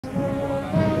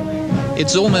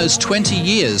It's almost 20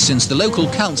 years since the local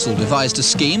council devised a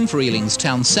scheme for Ealing's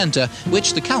town centre,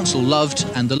 which the council loved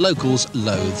and the locals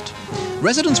loathed.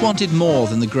 Residents wanted more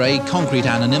than the grey concrete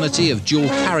anonymity of dual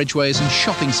carriageways and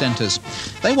shopping centres.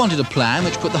 They wanted a plan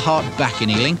which put the heart back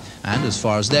in Ealing, and as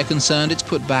far as they're concerned, it's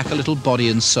put back a little body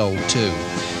and soul too.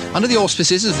 Under the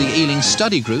auspices of the Ealing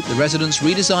Study Group, the residents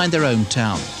redesigned their own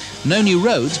town. No new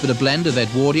roads, but a blend of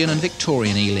Edwardian and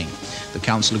Victorian Ealing. The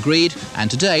council agreed,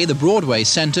 and today the Broadway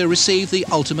Centre received the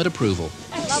ultimate approval.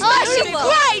 Oh, it's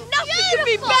great! Nothing could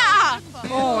be better!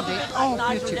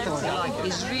 Beautiful.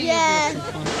 It's really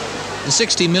beautiful. The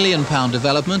 £60 million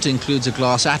development includes a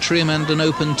glass atrium and an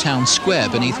open town square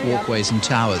beneath walkways and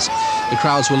towers. The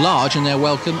crowds were large and their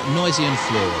welcome noisy and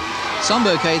floral. Some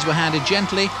bouquets were handed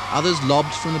gently, others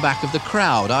lobbed from the back of the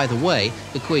crowd. Either way,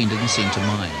 the Queen didn't seem to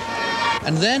mind.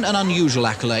 And then an unusual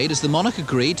accolade as the monarch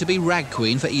agreed to be rag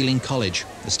queen for Ealing College.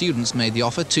 The students made the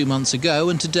offer 2 months ago,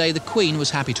 and today the Queen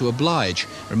was happy to oblige,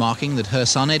 remarking that her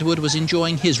son Edward was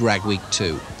enjoying his rag week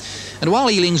too. And while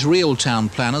Ealing's real town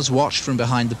planners watched from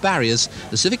behind the barriers,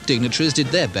 the civic dignitaries did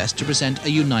their best to present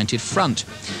a united front.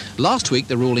 Last week,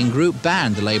 the ruling group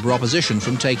banned the Labour opposition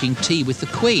from taking tea with the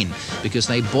Queen because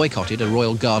they boycotted a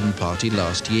royal garden party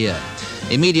last year.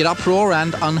 Immediate uproar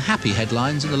and unhappy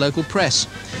headlines in the local press.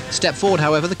 Stepped forward,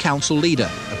 however, the council leader,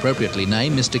 appropriately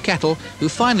named Mr. Kettle, who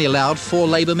finally allowed 4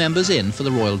 Labour members in for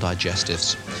the royal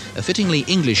digestives. A fittingly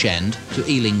English end to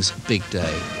Ealing's big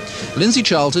day. Lindsay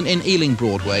Charlton in Ealing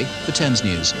Broadway for Thames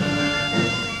News.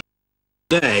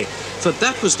 For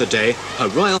that was the day Her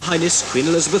Royal Highness Queen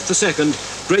Elizabeth II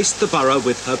graced the borough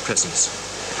with her presence.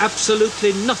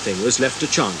 Absolutely nothing was left to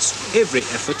chance. Every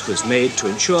effort was made to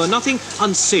ensure nothing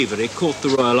unsavoury caught the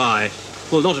royal eye.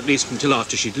 Well, not at least until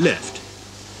after she'd left.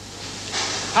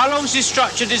 How long's this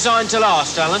structure designed to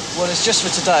last, Alan? Well, it's just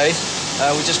for today.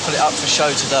 We just put it up for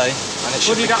show today, and it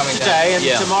should be coming down. Today,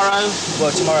 and tomorrow?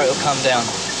 Well, tomorrow it'll come down.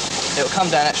 It'll come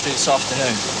down actually this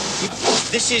afternoon.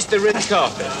 This is the red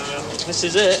carpet. This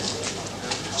is it.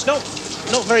 It's not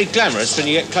very glamorous when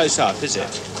you get close up, is it?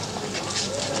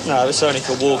 No, it's only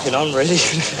for walking on, really.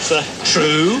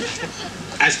 True.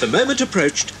 As the moment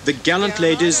approached, the gallant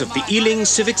ladies of the Ealing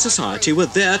Civic Society were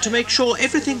there to make sure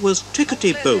everything was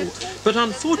tickety-boo. But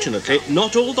unfortunately,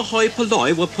 not all the hoi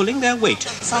polloi were pulling their weight.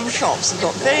 Some shops have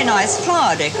got very nice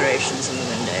flower decorations in the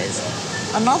windows.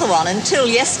 Another one, until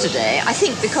yesterday, I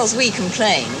think because we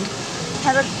complained,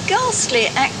 had a ghastly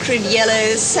acrid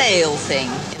yellow sail thing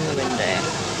in the window.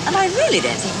 And I really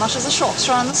don't think much of the shops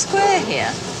around the square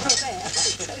here.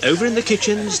 Over in the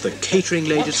kitchens, the catering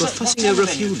ladies were fussing over a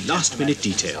few last-minute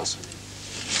details.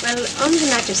 Well, on Her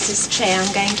Majesty's tray,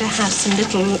 I'm going to have some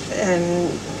little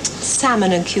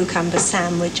salmon and cucumber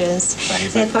sandwiches.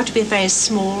 They've got to be very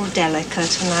small,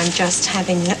 delicate, and I'm just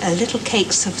having little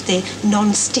cakes of the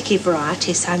non-sticky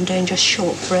variety, so I'm doing just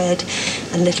shortbread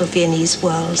and little Viennese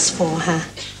whirls for her.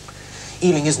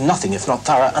 Ealing is nothing if not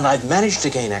thorough, and I've managed to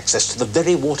gain access to the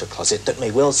very water closet that may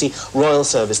well see royal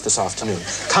service this afternoon.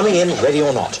 Coming in, ready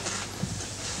or not.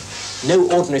 No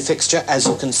ordinary fixture, as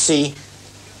you can see.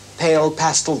 Pale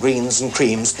pastel greens and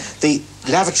creams. The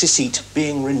lavatory seat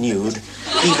being renewed,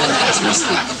 even as we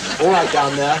speak. All right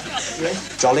down there.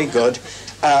 Jolly good.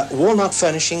 Walnut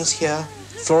furnishings here,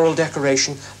 floral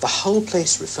decoration, the whole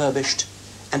place refurbished,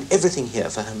 and everything here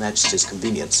for Her Majesty's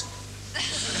convenience.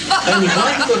 Only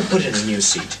why have you got to put in a new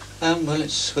seat? Well,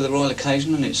 it's for the royal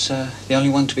occasion, and it's the only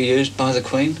one to be used by the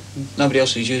Queen. Nobody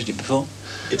else has used it before.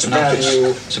 It's brand new.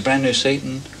 It's a brand new seat,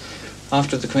 and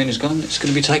after the Queen is gone, it's going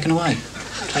to be taken away,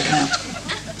 taken out.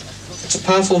 It's a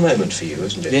powerful moment for you,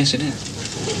 isn't it? Yes, it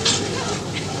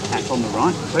is. Back on the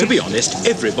right. To be honest,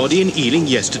 everybody in Ealing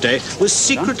yesterday was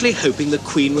secretly hoping the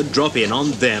Queen would drop in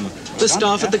on them. The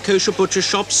staff at the kosher butcher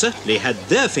shop certainly had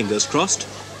their fingers crossed.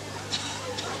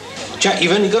 Jack,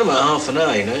 you've only got about half an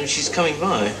hour, you know, and she's coming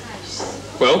by.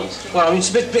 Well, I mean,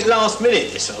 it's a bit last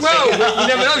minute, this sort of thing. Well, you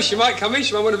never know, she might come in,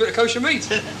 she might want a bit of kosher meat.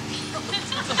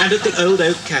 And at the Old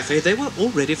Oak Cafe, they were all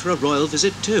ready for a royal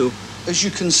visit too. As you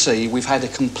can see, we've had a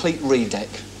complete redeck.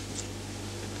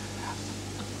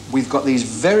 We've got these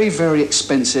very, very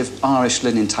expensive Irish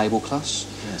linen tablecloths.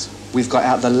 Yes. We've got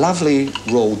out the lovely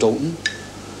Royal Dalton.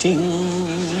 Ting.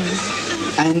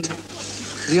 And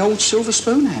the old silver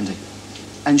spoon handy.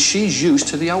 And she's used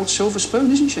to the old silver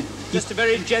spoon, isn't she? Just a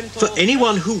very gentle... For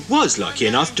anyone who was lucky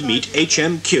enough to meet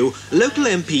HMQ, local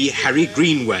MP Harry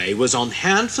Greenway was on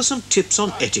hand for some tips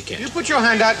on etiquette. You put your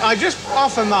hand out, I just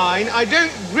offer mine, I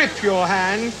don't grip your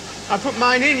hand, I put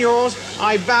mine in yours,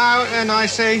 I bow and I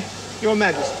say, Your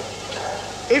Majesty.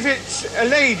 If it's a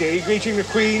lady greeting the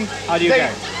Queen, how do you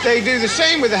go? They do the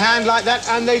same with the hand like that,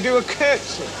 and they do a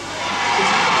curtsy.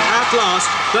 It's At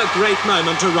last, the great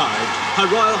moment arrived. Her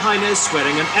Royal Highness,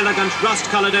 wearing an elegant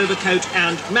rust-coloured overcoat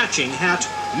and matching hat,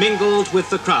 mingled with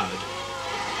the crowd.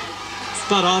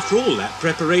 But after all that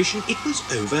preparation, it was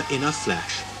over in a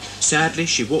flash. Sadly,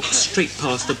 she walked straight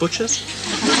past the butcher's.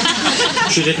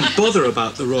 She didn't bother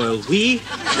about the royal we.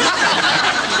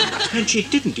 And she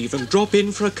didn't even drop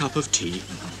in for a cup of tea.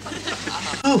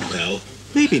 Oh well,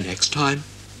 maybe next time.